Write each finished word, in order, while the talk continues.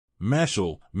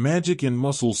Mashle, Magic and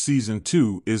Muscle Season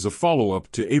 2 is a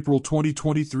follow-up to April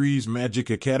 2023's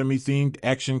Magic Academy-themed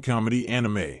action comedy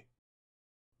anime.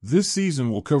 This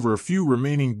season will cover a few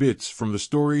remaining bits from the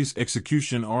story's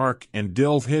execution arc and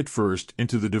delve headfirst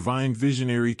into the Divine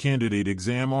Visionary Candidate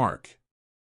exam arc.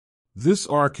 This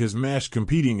arc has Mashle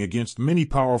competing against many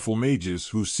powerful mages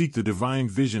who seek the Divine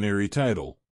Visionary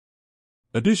title.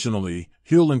 Additionally,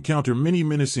 he'll encounter many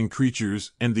menacing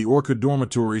creatures and the Orca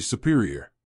Dormitory Superior.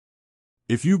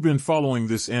 If you've been following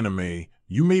this anime,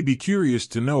 you may be curious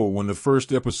to know when the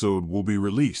first episode will be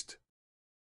released.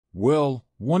 Well,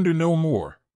 wonder no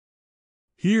more.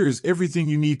 Here is everything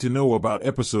you need to know about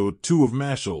Episode 2 of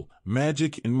Mashle,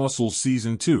 Magic and Muscle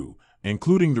Season 2,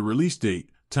 including the release date,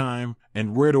 time,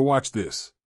 and where to watch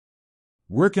this.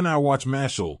 Where can I watch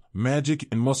Mashle, Magic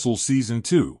and Muscle Season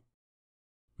 2?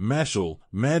 Mashle,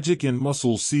 Magic and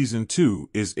Muscle Season 2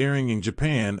 is airing in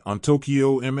Japan on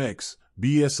Tokyo MX,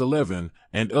 BS11,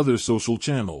 and other social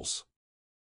channels.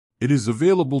 It is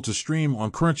available to stream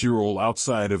on Crunchyroll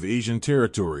outside of Asian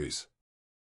territories.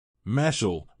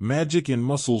 Mashle, Magic and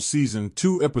Muscle Season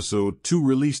 2 Episode 2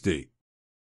 Release Date.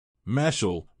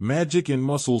 Mashle, Magic and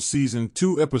Muscle Season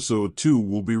 2 Episode 2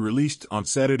 will be released on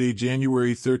Saturday,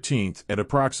 January 13th at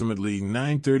approximately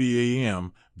 9:30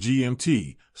 a.m.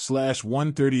 GMT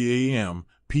 /1:30 a.m.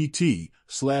 PT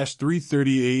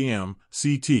 /3:30 a.m.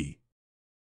 CT.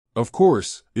 Of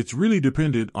course, it's really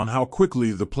dependent on how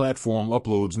quickly the platform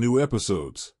uploads new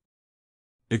episodes.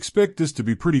 Expect this to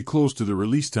be pretty close to the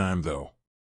release time though.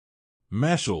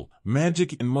 Mashle,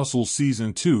 Magic and Muscle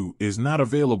Season 2 is not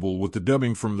available with the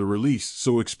dubbing from the release,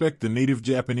 so expect the native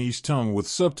Japanese tongue with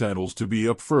subtitles to be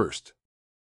up first.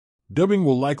 Dubbing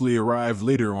will likely arrive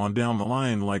later on down the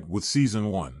line like with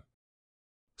Season 1.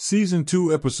 Season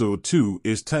 2 Episode 2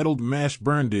 is titled Mash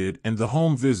Burndead and the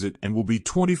Home Visit and will be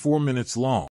 24 minutes long.